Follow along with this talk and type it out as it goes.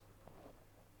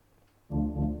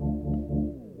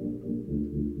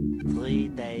3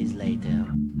 days later.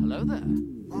 Hello there.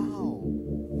 Wow.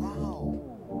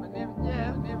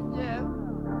 Yeah.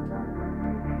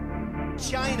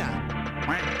 China.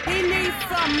 He needs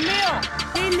some milk.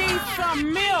 He needs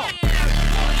some milk.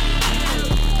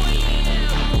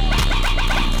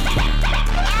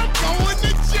 I'm going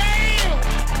to jail.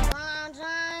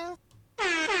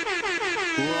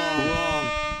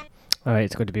 Alright,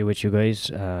 it's good to be with you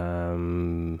guys.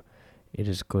 It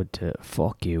is good to...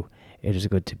 Fuck you. It is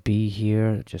good to be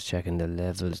here. Just checking the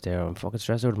levels there. I'm fucking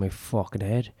stressed out of my fucking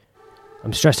head.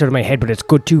 I'm stressed out of my head, but it's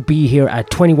good to be here at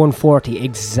 21:40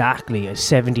 exactly,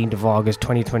 17th of August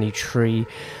 2023.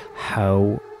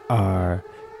 How are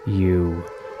you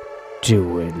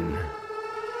doing?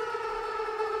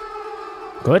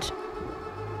 Good?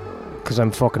 Because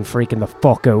I'm fucking freaking the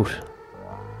fuck out.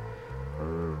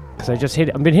 Because I've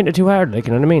been hitting it too hard, like,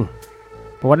 you know what I mean?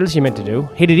 But what else are you meant to do?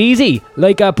 Hit it easy,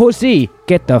 like a pussy.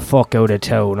 Get the fuck out of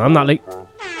town. I'm not like...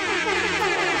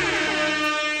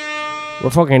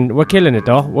 We're killing it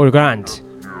though. We're grand.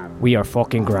 We are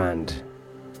fucking grand.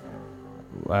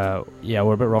 Yeah,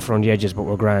 we're a bit rough around the edges, but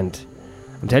we're grand.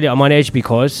 I'm telling you, I'm on edge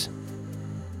because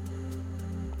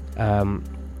the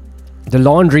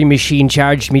laundry machine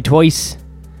charged me twice.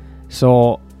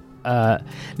 So,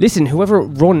 listen, whoever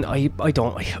run, I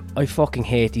fucking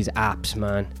hate these apps,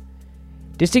 man.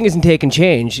 This thing isn't taking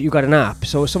change. You got an app,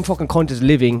 so some fucking cunt is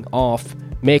living off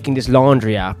making this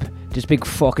laundry app. This big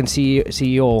fucking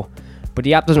CEO. But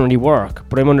the app doesn't really work.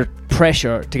 But I'm under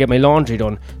pressure to get my laundry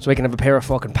done so I can have a pair of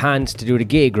fucking pants to do the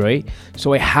gig, right?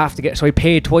 So I have to so I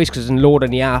paid twice because it doesn't load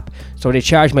on the app. So they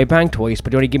charge my bank twice,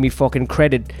 but they only give me fucking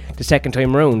credit the second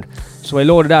time round. So I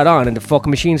loaded that on and the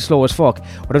fucking machine's slow as fuck.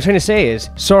 What I'm trying to say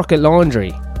is, Circuit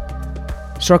Laundry,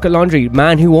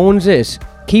 man who owns this,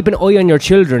 keep an eye on your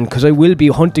children because I will be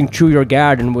hunting through your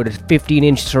garden with a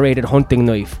 15-inch serrated hunting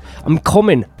knife. I'm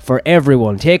coming for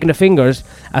everyone, taking a finger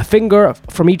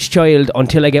from each child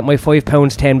until I get my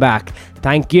 £5.10 back.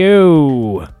 Thank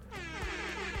you.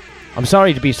 I'm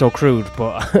sorry to be so crude,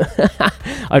 but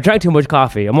I've drank too much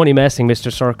coffee. I'm only messing,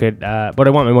 Mr. Circuit, but I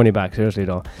want my money back, seriously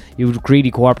though. You greedy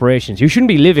corporations. You shouldn't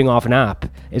be living off an app.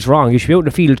 It's wrong. You should be out in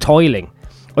the field toiling.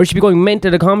 Or you should be going mental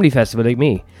at a comedy festival like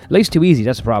me. Life's too easy,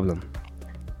 that's the problem.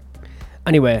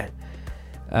 Anyway,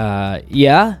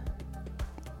 yeah.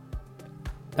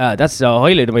 That's the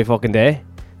highlight of my fucking day.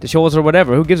 The shows or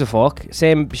whatever, who gives a fuck?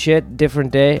 Same shit,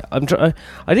 different day. I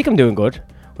think I'm doing good.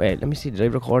 Wait, let me see, did I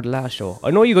record the last show?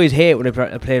 I know you guys hate when I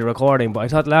play the recording, but I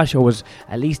thought the last show was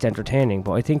at least entertaining.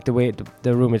 But I think the way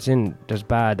the room it's in, there's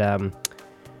bad,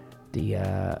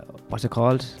 what's it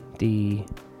called? The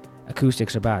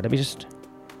acoustics are bad. Let me just...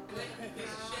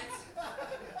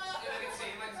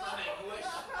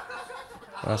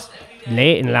 That's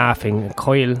Leighton laughing and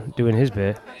Kyle doing his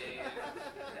bit.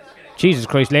 Jesus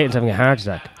Christ, Leighton's having a heart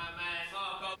attack.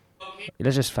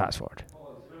 Let's just fast forward.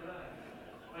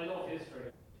 I love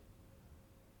history.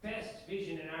 Best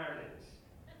vision in Ireland.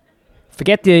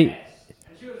 Forget the... And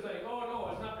she was like, oh no,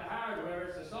 it's not the hardware,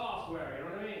 it's the software, you know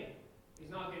what I mean?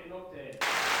 He's not getting updated.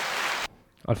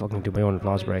 I'll fucking do my own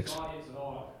applause breaks. I'm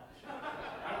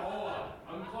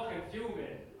fucking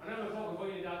fuming. And I'm a fucking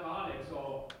violent alcoholic,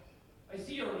 so... I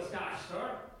see your moustache,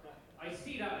 sir. I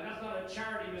see that, and that's not a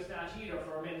charity moustache either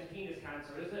for men's penis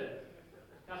cancer, is it?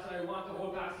 That's why I want the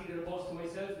whole backseat of the bus to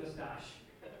myself moustache.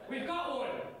 We've got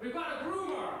one! We've got a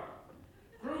groomer!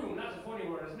 Groom, that's a funny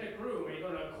word, isn't it? Groom. Are you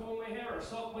going to comb my hair or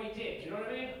suck my dick? You know what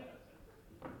I mean?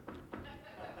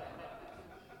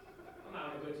 I'm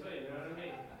having a good time, you know what I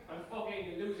mean? I'm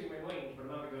fucking losing my mind,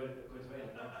 but I'm having a good time.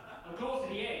 I'm close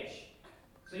to the edge.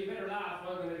 So you better laugh,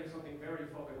 or I'm going to do something very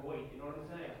fucking white, you know what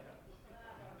I'm saying?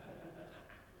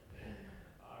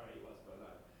 Alright, what's going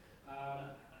on?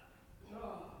 I'll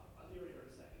be right here in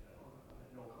a second. I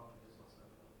have no confidence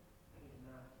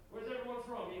whatsoever. Where's everyone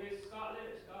from? You guys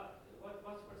Scotland?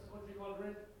 What do you call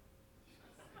it?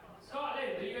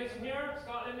 Scotland! Are you guys from here?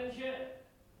 Scotland and shit?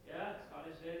 Yeah,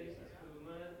 Scottish ladies, that's cool,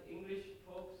 man. English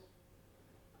folks?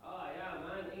 Oh yeah,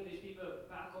 man, English people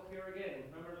back up here again.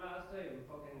 Remember the last time?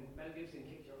 Fucking Mel Gibson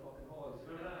kicked your fucking holes.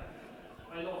 Remember that?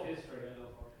 I love history, man.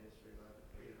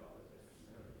 Read it all of it.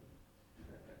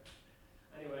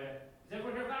 Anyway, is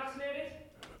everyone here vaccinated?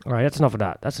 Alright, that's enough of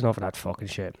that. That's enough of that fucking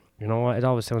shit. You know what? It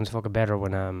always sounds fucking better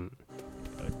when my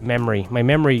memory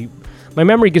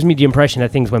gives me the impression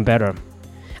that things went better.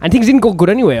 And things didn't go good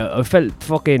anyway. I felt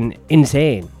fucking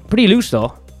insane. Pretty loose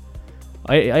though.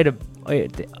 I had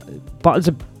bottles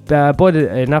of Bud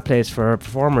in that place for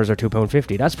performers are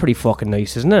 £2.50. That's pretty fucking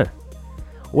nice, isn't it?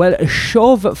 Well,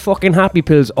 shove fucking happy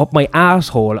pills up my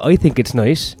asshole. I think it's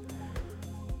nice.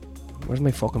 Where's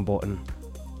my fucking button?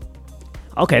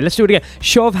 Okay, let's do it again.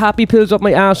 Shove happy pills up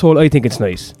my asshole. I think it's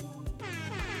nice.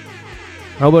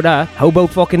 How about that? How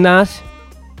about fucking that?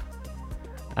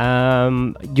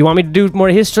 Do you want me to do more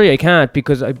history? I can't,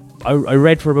 because I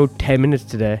read for about 10 minutes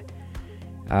today.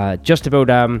 Just about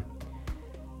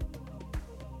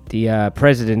the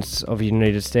presidents of the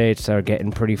United States are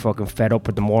getting pretty fucking fed up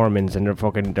with the Mormons, and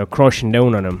they're crushing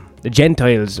down on them. The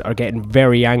Gentiles are getting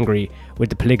very angry with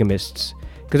the polygamists,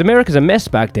 because America's a mess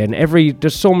back then.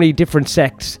 There's so many different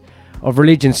sects of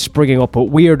religions springing up with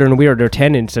weirder and weirder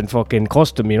tenets and fucking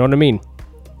custom, you know what I mean?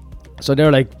 So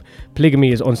they're like,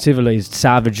 polygamy is uncivilized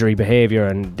savagery behaviour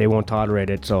and they won't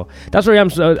tolerate it. So that's where I am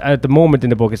at the moment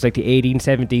in the book. It's like the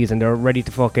 1870s and they're ready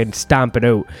to fucking stamp it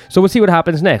out. So we'll see what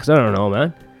happens next. I don't know,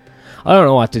 man. I don't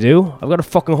know what to do. I've got to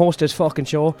fucking host this fucking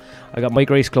show. I got Mike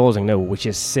Race closing now, which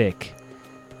is sick.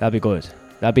 That'd be good.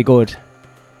 That'd be good.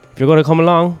 If you're going to come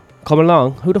along, come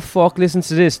along. Who the fuck listens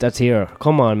to this that's here?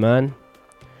 Come on, man.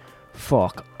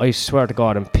 Fuck. I swear to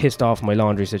God, I'm pissed off my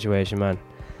laundry situation, man.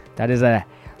 That is a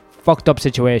fucked up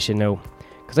situation now.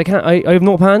 Because I have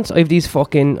no pants. I have these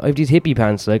hippie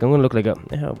pants. Like, I'm going to look like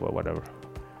well, whatever.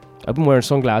 I've been wearing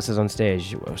sunglasses on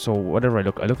stage. So whatever I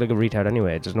look like a retard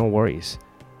anyway. There's no worries.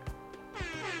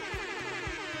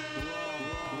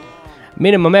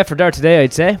 Minimum effort there today,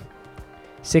 I'd say.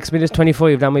 6 minutes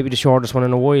 25, that might be the shortest one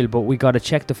in a while, but we gotta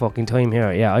check the fucking time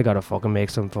here. Yeah, I gotta fucking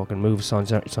make some fucking moves,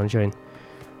 sunshine.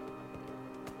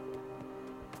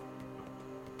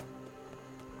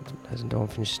 Hasn't done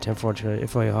finish 10:40.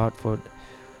 If I hot foot,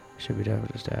 should be there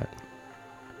for the start.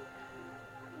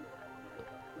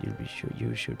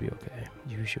 You should be okay.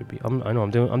 You should be. I know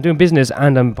I'm doing business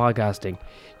and I'm podcasting.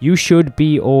 You should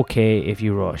be okay if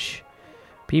you rush.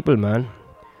 People, man.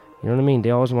 You know what I mean? They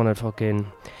always want to fucking...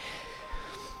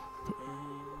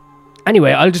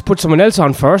 Anyway, I'll just put someone else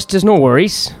on first. There's no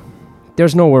worries.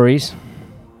 There's no worries.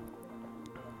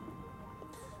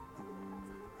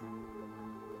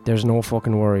 There's no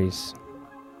fucking worries.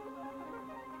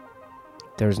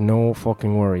 There's no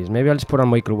fucking worries. Maybe I'll just put on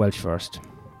Michael Welch first.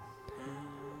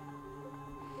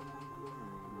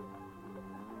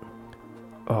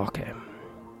 Okay.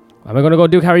 Am I going to go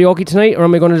do karaoke tonight, or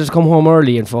am I going to just come home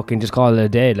early and fucking just call it a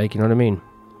day? Like, you know what I mean?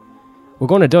 We're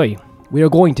going to die. We are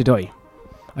going to die.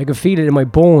 I can feel it in my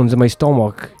bones, in my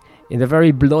stomach. In the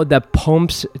very blood that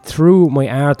pumps through my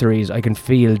arteries, I can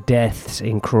feel deaths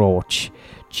encroach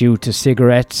due to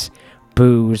cigarettes,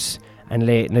 booze, and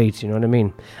late nights, you know what I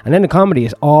mean? And then the comedy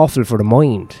is awful for the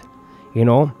mind, you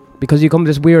know? Because you come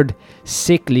this weird,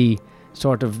 sickly,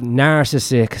 sort of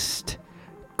narcissist,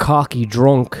 cocky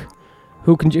drunk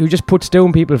who just puts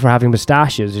down people for having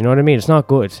moustaches, you know what I mean? It's not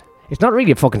good. It's not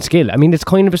really a fucking skill. I mean, it's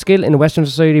kind of a skill in the Western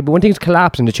society, but when things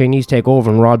collapse and the Chinese take over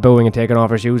and we're all bowing and taking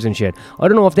off our shoes and shit, I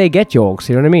don't know if they get jokes,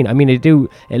 you know what I mean? I mean, they do.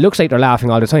 It looks like they're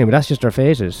laughing all the time, but that's just their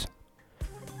faces.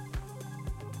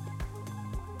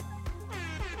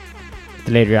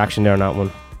 Delayed reaction there on that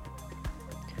one.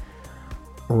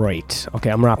 Right.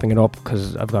 Okay, I'm wrapping it up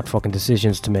because I've got fucking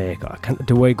decisions to make.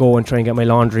 Do I go and try and get my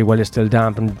laundry while it's still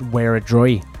damp and wear it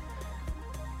dry?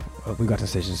 We've got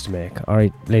decisions to make.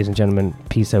 Alright, ladies and gentlemen,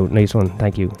 peace out. Nice one.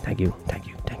 Thank you.